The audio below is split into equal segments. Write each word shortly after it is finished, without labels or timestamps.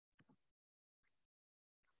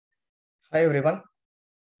Hi everyone,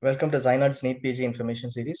 welcome to ZyNerd's NEET PG information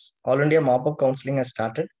series. All India Mop counseling has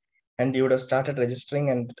started and you would have started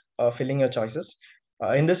registering and filling your choices.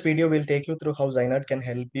 In this video, we'll take you through how ZyNerd can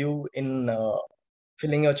help you in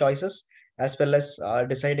filling your choices as well as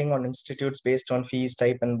deciding on institutes based on fees,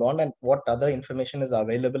 type and bond, and what other information is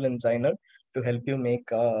available in ZyNerd to help you make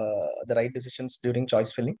the right decisions during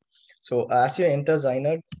choice filling. So as you enter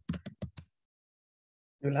ZyNerd,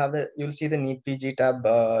 you'll see the NEET PG tab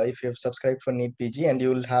if you have subscribed for NEET PG, and you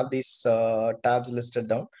will have these tabs listed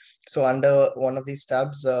down. So under one of these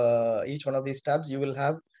tabs, each one of these tabs, you will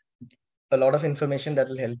have a lot of information that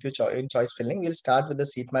will help you in choice filling. We'll start with the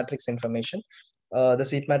seat matrix information. The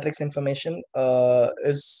seat matrix information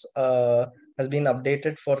has been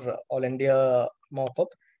updated for All India Mop-up,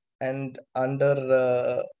 and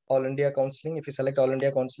under All India Counseling, if you select All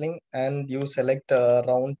India Counseling and you select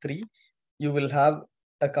round 3, you will have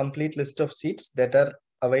a complete list of seats that are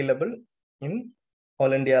available in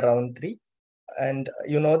All India round 3. And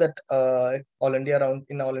you know that All India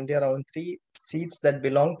round 3, seats that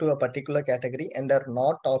belong to a particular category and are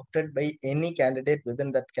not opted by any candidate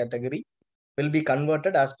within that category will be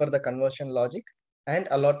converted as per the conversion logic and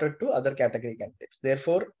allotted to other category candidates.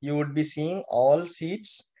 Therefore, you would be seeing all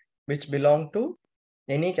seats which belong to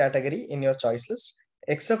any category in your choice list,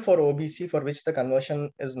 except for OBC, for which the conversion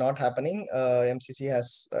is not happening. MCC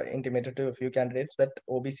has intimated to a few candidates that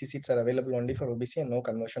OBC seats are available only for OBC and no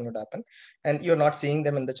conversion would happen. And you're not seeing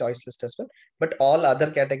them in the choice list as well. But all other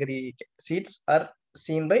category seats are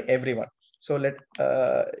seen by everyone. So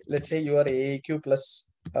let's say you are AAQ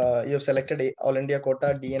plus you have selected All India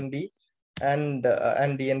quota DNB and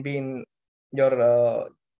DNB in your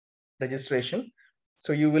registration.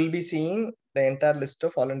 So you will be seeing the entire list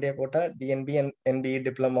of All India quota, DNB and NBE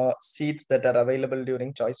diploma seats that are available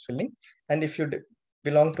during choice filling. And if you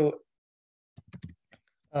belong to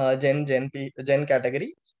Gen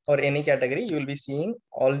category or any category, you will be seeing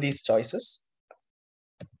all these choices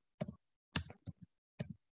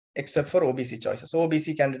except for OBC choices. So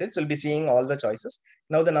OBC candidates will be seeing all the choices.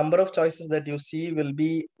 Now the number of choices that you see will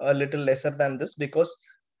be a little lesser than this, because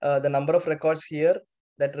the number of records here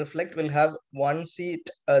that reflect will have one seat,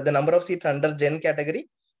 the number of seats under Gen category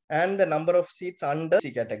and the number of seats under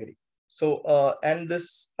C category. So and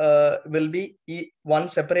this will be one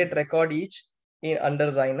separate record each under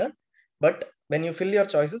ZyNerd. But when you fill your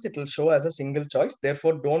choices, it will show as a single choice.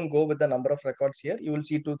 Therefore, don't go with the number of records here. You will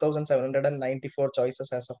see 2,794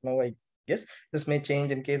 choices as of now, I guess. This may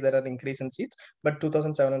change in case there are increase in seats, but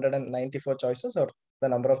 2,794 choices or the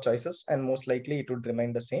number of choices, and most likely it would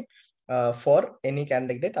remain the same for any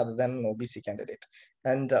candidate other than an OBC candidate.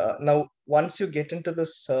 And now, once you get into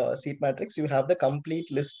this seat matrix, you have the complete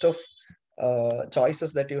list of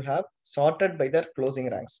choices that you have sorted by their closing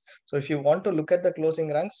ranks. So if you want to look at the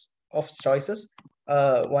closing ranks of choices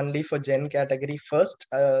only for Gen category first,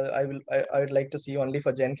 I would like to see only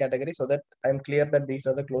for Gen category, so that I'm clear that these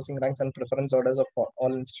are the closing ranks and preference orders of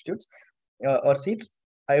all institutes or seats.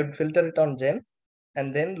 I would filter it on Gen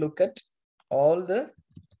and then look at all the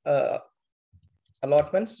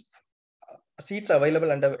allotments seats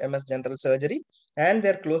available under MS General Surgery and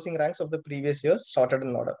their closing ranks of the previous years sorted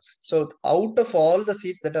in order. So out of all the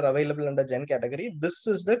seats that are available under Gen category, this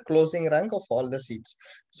is the closing rank of all the seats.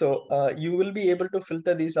 So you will be able to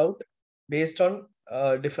filter these out based on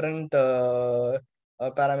different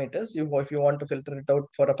parameters. If you want to filter it out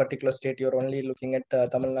for a particular state, you're only looking at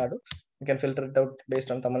Tamil Nadu, you can filter it out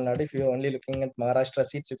based on Tamil Nadu. If you're only looking at Maharashtra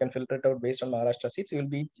seats, you can filter it out based on Maharashtra seats. You will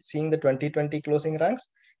be seeing the 2020 closing ranks,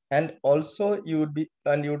 and also you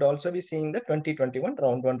would also be seeing the 2021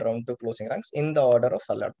 round 1 round 2 closing ranks in the order of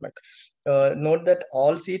allotment. Note that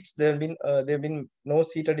all seats there have been no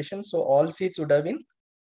seat addition, so all seats would have been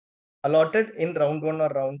allotted in round 1 or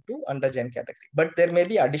round 2 under Gen category. But there may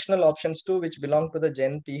be additional options too, which belong to the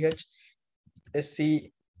Gen PH,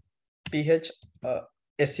 SC, PH,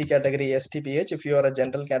 SC category, STPH, if you are a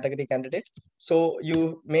general category candidate. So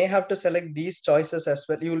you may have to select these choices as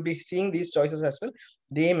well. You will be seeing these choices as well.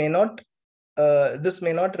 They may not, this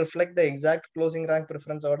may not reflect the exact closing rank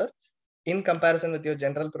preference order in comparison with your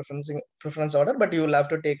general preference order, but you will have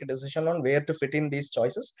to take a decision on where to fit in these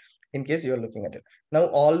choices in case you are looking at it. Now,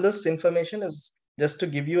 all this information is just to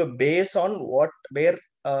give you a base on where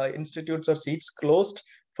institutes or seats closed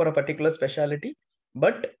for a particular specialty,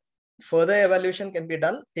 but further evaluation can be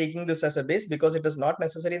done taking this as a base, because it is not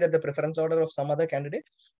necessary that the preference order of some other candidate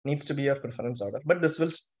needs to be your preference order, but this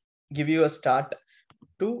will give you a start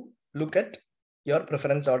to look at your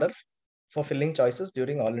preference order for filling choices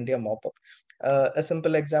during All India Mop-up. A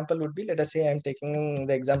simple example would be, let us say I'm taking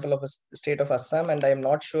the example of a state of Assam, and I'm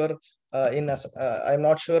not sure I'm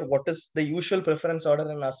not sure what is the usual preference order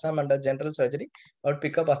in Assam under general surgery. I would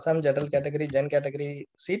pick up Assam general category, gen category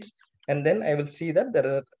seats, and then I will see that there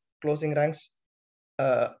are closing ranks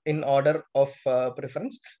in order of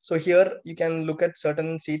preference. So here you can look at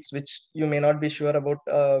certain seats which you may not be sure about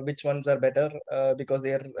which ones are better because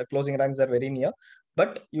their closing ranks are very near.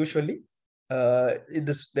 But usually there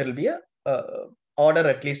will be a order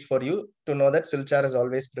at least for you to know that Silchar is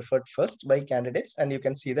always preferred first by candidates, and you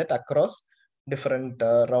can see that across different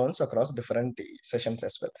rounds, across different sessions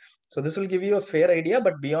as well. So this will give you a fair idea,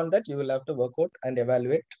 but beyond that you will have to work out and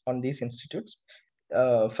evaluate on these institutes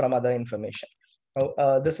from other information.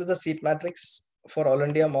 This is a seat matrix for All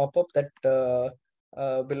India Mop-up that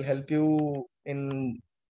will help you in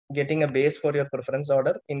getting a base for your preference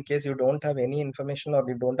order in case you don't have any information or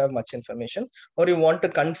you don't have much information, or you want to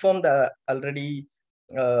confirm the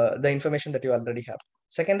information that you already have.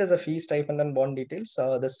 Second is a fee, stipend, and bond details.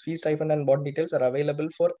 This fee, stipend, and bond details are available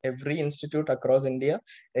for every institute across India,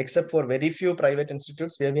 except for very few private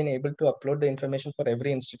institutes. We have been able to upload the information for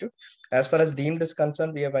every institute. As far as deemed is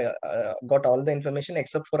concerned, we have got all the information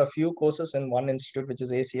except for a few courses in one institute, which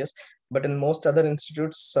is ACS. But in most other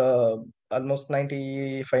institutes, almost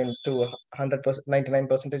 95 to 100%,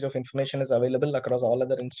 99% of information is available across all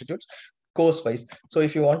other institutes course wise. So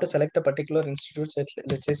if you want to select a particular institute,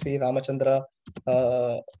 let's say Ramachandra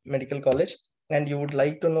Medical College, and you would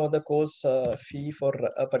like to know the course fee for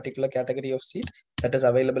a particular category of seat that is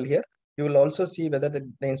available here, you will also see whether the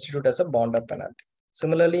institute has a bond or penalty.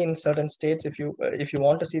 Similarly, in certain states, if you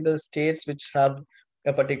want to see the states which have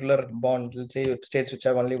a particular bond, let's say states which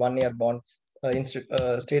have only 1 year bond,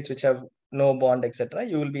 states which have no bond, etc.,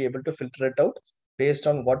 you will be able to filter it out based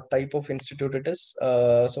on what type of institute it is.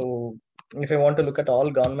 So if I want to look at all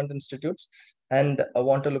government institutes and I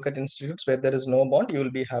want to look at institutes where there is no bond, you will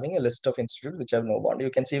be having a list of institutes which have no bond. You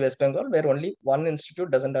can see West Bengal, where only one institute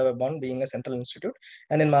doesn't have a bond, being a central institute.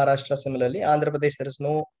 And in Maharashtra, similarly, Andhra Pradesh, there is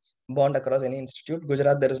no bond across any institute.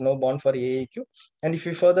 Gujarat, there is no bond for AAQ. And if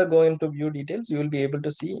you further go into view details, you will be able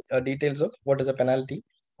to see details of what is a penalty,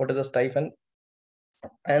 what is a stipend,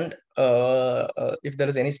 and if there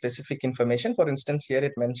is any specific information. For instance, here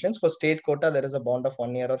it mentions for state quota, there is a bond of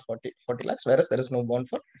 1 year or 40 lakhs, whereas there is no bond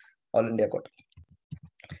for all India quota.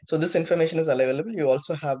 So this information is available. You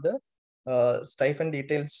also have the stipend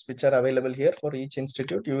details which are available here for each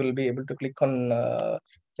institute. You will be able to click on the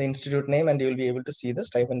institute name and you will be able to see the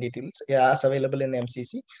stipend details as available in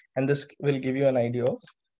MCC, and this will give you an idea of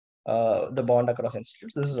the bond across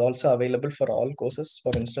institutes. This is also available for all courses.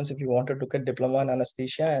 For instance, if you want to look at diploma in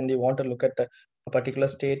anesthesia and you want to look at a particular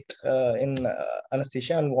state in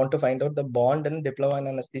anesthesia and want to find out the bond in diploma in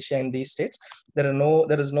anesthesia in these states, there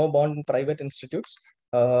is no bond in private institutes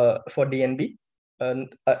for DNB.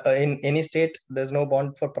 In any state, there's no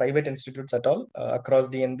bond for private institutes at all across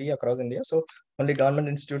DNB across India. So only government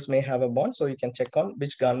institutes may have a bond. So you can check on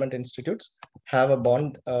which government institutes have a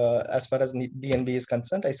bond as far as DNB is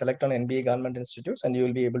concerned. I select on NBA government institutes, and you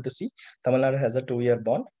will be able to see Tamil Nadu has a 2-year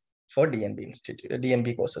bond for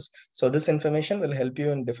DNB courses. So this information will help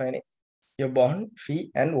you in defining your bond,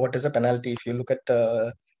 fee, and what is a penalty. If you look at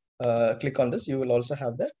click on this, you will also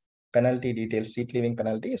have the penalty details. Seat leaving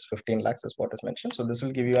penalty is 15 lakhs is what is mentioned. So this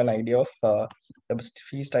will give you an idea of the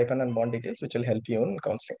fee, stipend, and bond details, which will help you in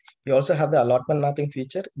counseling. We also have the allotment mapping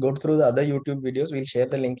feature. Go through the other YouTube videos. We'll share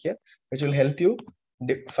the link here, which will help you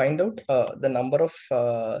find out the number of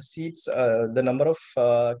seats, the number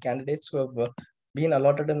of candidates who have been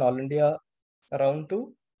allotted in All India round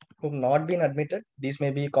 2 who have not been admitted. These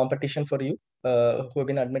may be competition for you, who have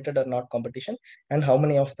been admitted or not competition, and how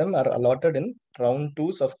many of them are allotted in round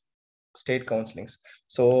 2s of state counselings.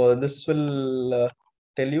 So this will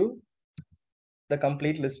tell you the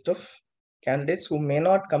complete list of candidates who may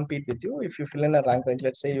not compete with you. If you fill in a rank range,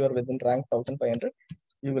 let's say you are within rank 1500,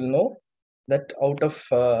 you will know that out of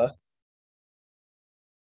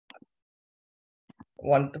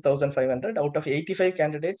 1,500, out of 85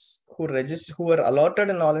 candidates who were allotted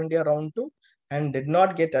in All India round 2 and did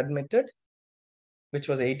not get admitted, which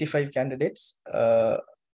was 85 candidates,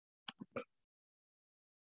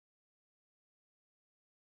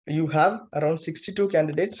 you have around 62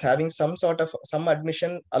 candidates having some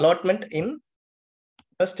admission allotment in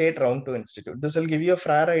a state round 2 institute. This will give you a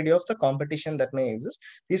fair idea of the competition that may exist.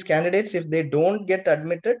 These candidates, if they don't get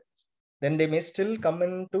admitted, then they may still come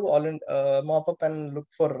into mop up and look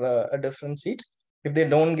for a different seat. If they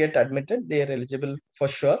don't get admitted, they are eligible for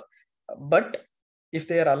sure. But if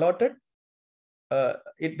they are allotted, there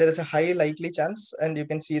is a high likely chance, and you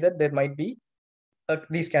can see that there might be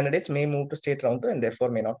these candidates may move to state round 2 and therefore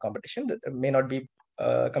may not be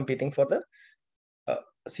competing for the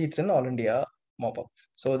seats in All India Mop.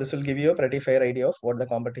 So this will give you a pretty fair idea of what the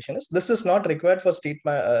competition is. This is not required for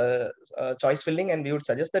choice filling, and we would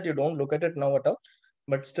suggest that you don't look at it now at all.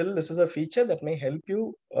 But still, this is a feature that may help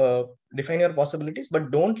you define your possibilities,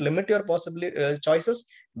 but don't limit your choices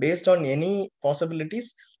based on any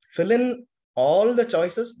possibilities. Fill in all the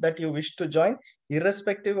choices that you wish to join,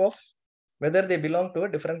 irrespective of whether they belong to a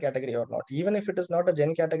different category or not. Even if it is not a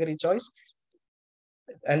gen category choice,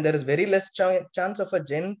 and there is very less chance of a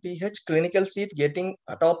gen PH clinical seat getting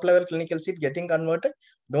a top level clinical seat getting converted,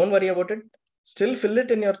 don't worry about it. Still fill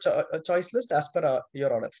it in your choice list as per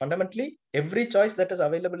your order. Fundamentally, every choice that is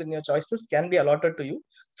available in your choice list can be allotted to you.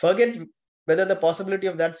 Forget whether the possibility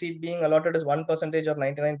of that seat being allotted is 1% or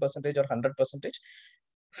 99% or 100%.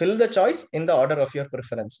 Fill the choice in the order of your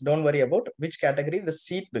preference. Don't worry about which category the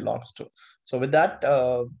seat belongs to. So with that,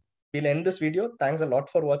 we'll end this video. Thanks a lot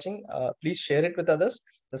for watching. Please share it with others.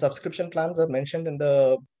 The subscription plans are mentioned in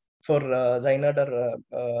the for ZyNerd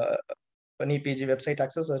or NEET PG website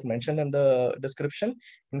access are mentioned in the description.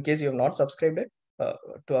 In case you have not subscribed it,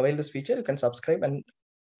 to avail this feature, you can subscribe and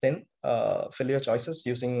then fill your choices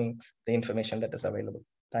using the information that is available.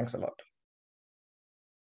 Thanks a lot.